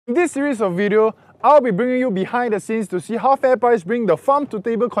In this series of video, I'll be bringing you behind the scenes to see how FairPrice bring the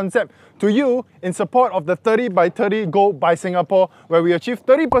farm-to-table concept to you in support of the 30 by 30 goal by Singapore, where we achieve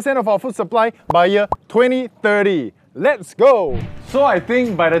 30% of our food supply by year 2030. Let's go! So I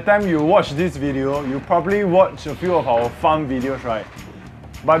think by the time you watch this video, you probably watch a few of our farm videos, right?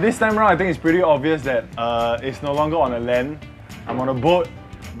 But this time around, I think it's pretty obvious that it's no longer on a land. I'm on a boat,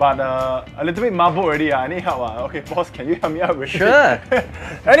 but a little bit marbled already. I need help. Okay, boss, can you help me out with it? Sure.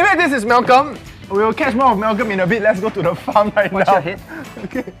 Anyway, this is Malcolm. We'll catch more of Malcolm in a bit. Let's go to the farm right Watch now. your head.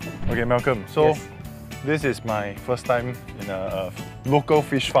 Okay, Malcolm. So Yes. this is my first time in a local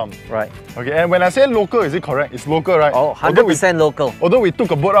fish farm. Right. Okay, and when I say local, is it correct? It's local, right? Oh, 100% local. Although we took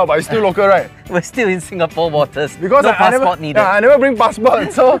a boat out, but it's still local, right? We're still in Singapore waters. Because no I passport never, needed. I never bring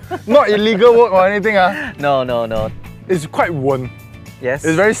passport, so not illegal work or anything. No, no, no. It's quite worn. Yes.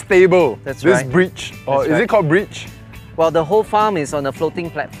 It's very stable. That's this right. bridge, or That's is right. it called bridge? Well, the whole farm is on a floating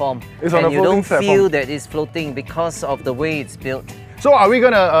platform. It's on a and you floating don't platform. feel that it's floating because of the way it's built. So are we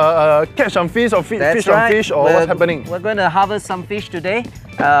gonna catch some fish or That's fish right. on fish, or what's happening? We're going to harvest some fish today.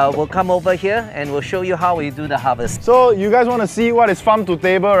 We'll come over here and we'll show you how we do the harvest. So you guys want to see what is farm to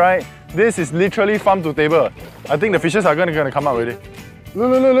table, right? This is literally farm to table. I think the fishes are gonna come out already.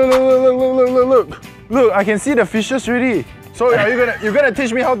 Look! Look! I can see the fishes already. So are you're gonna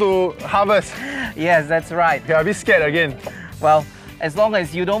teach me how to harvest? Yes, that's right. Okay, I'll be scared again. Well, as long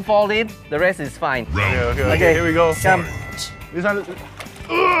as you don't fall in, the rest is fine. Okay, here we go. Come. This one.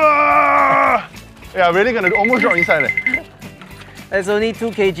 Yeah, I'm really gonna almost drop inside. That's only 2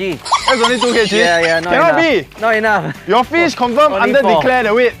 kg. That's only 2 kg. Yeah, not Cannot enough. be. Not enough. Your fish confirm Only under 4. declare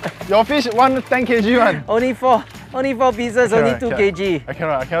the weight. Your fish 10 kg one. Only 4 pieces, only 2 kg. I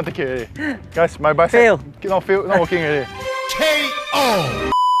cannot take it already. Guys, my bicep Fail. not working already.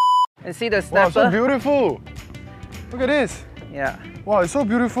 KO! And see the Wow, snapper? so beautiful. Look at this. Yeah. Wow, it's so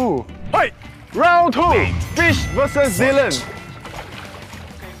beautiful. Hey, round 2, fish versus Zealand.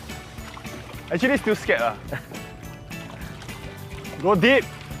 Actually, still scared. Go deep,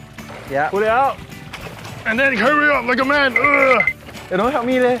 Yeah. put it out, and then carry up like a man. Hey, don't help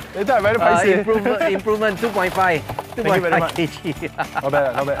me leh. Later I very paiseh. Improvement 2.5. you very 2.5 much. kg. Not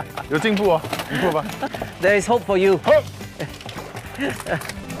bad, not bad. 有进步哦，improve 啊。 There is hope for you. Hop.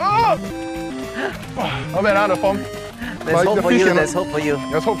 Ah! Not bad, the form. There's But hope the for fish you. cannot- There's hope for you.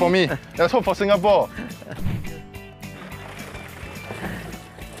 There's hope for me. There's hope for Singapore.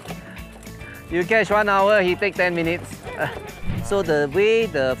 You catch 1 hour, he take 10 minutes. So the way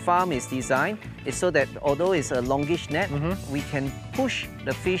the farm is designed is so that although it's a longish net, we can push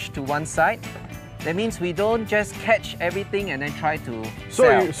the fish to one side. That means we don't just catch everything and then try to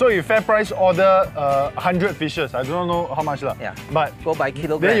sell. So you FairPrice order 100 fishes. I don't know how much lah. Yeah. But Go by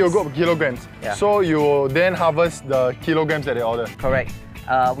kilograms. then you go kilograms. Yeah. So you then harvest the kilograms that they order. Correct.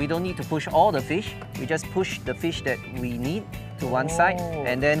 We don't need to push all the fish. We just push the fish that we need to one side,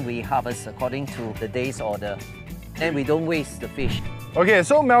 and then we harvest according to the day's order. And we don't waste the fish. Okay,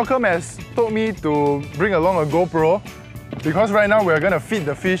 so Malcolm has told me to bring along a GoPro because right now we're gonna feed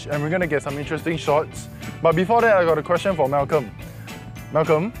the fish and we're gonna get some interesting shots. But before that, I got a question for Malcolm.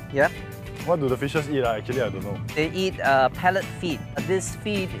 Malcolm, Yeah. what do the fishes eat? Actually, I don't know. They eat pellet feed. This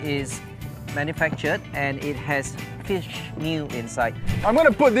feed is manufactured and it has fish meal inside. I'm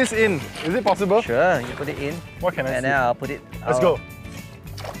gonna put this in. Is it possible? Sure, you put it in. What can I And see? then I'll put it. Let's go.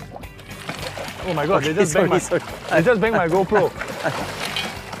 Oh my god, Okay, they just banged sorry. they just banged my GoPro.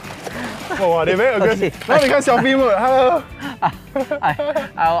 Oh wow, they're very aggressive. Okay. Now become selfie mode. Hello.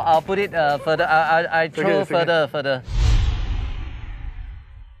 I'll put it further. I throw Okay. further.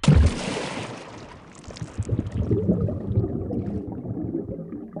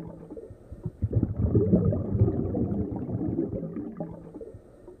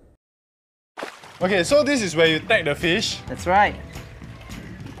 Okay, so this is where you tag the fish. That's right.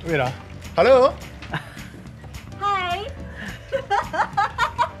 Wait Hello? Hi!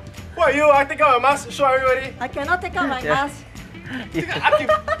 Who are you? I take out your mask, show everybody. I cannot take out my Yeah. mask.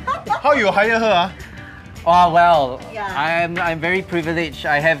 How you hire her? Oh well, Yeah. I'm very privileged.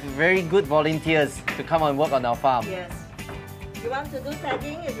 I have very good volunteers to come and work on our farm. Yes. You want to do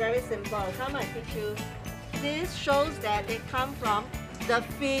tagging? It's very simple. Come, I teach you. This shows that they come from the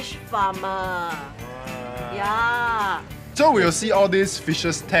fish farmer. Yeah. So we'll see all these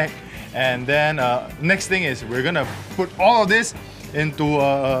fishes tagged, and then next thing is we're gonna put all of this into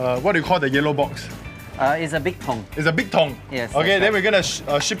what do you call the yellow box? It's a big tong. It's a big tong. Yes, Okay, that's then right. we're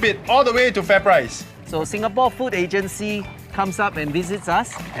gonna ship it all the way to FairPrice. So Singapore Food Agency comes up and visits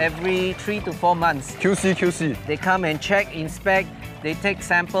us every 3 to 4 months. QC. They come and check, inspect, they take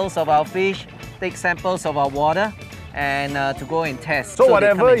samples of our fish, take samples of our water, and to go and test. So they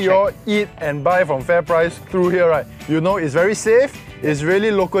whatever come and check. you eat and buy from FairPrice through here, right, you know it's very safe, it's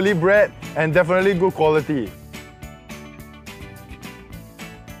really locally bred, and definitely good quality.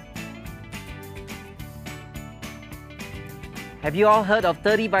 Have you all heard of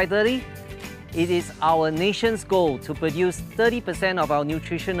 30 by 30? It is our nation's goal to produce 30% of our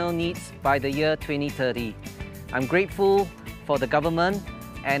nutritional needs by the year 2030. I'm grateful for the government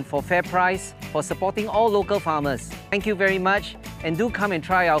and for FairPrice for supporting all local farmers. Thank you very much, and do come and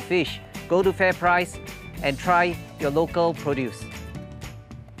try our fish. Go to FairPrice and try your local produce.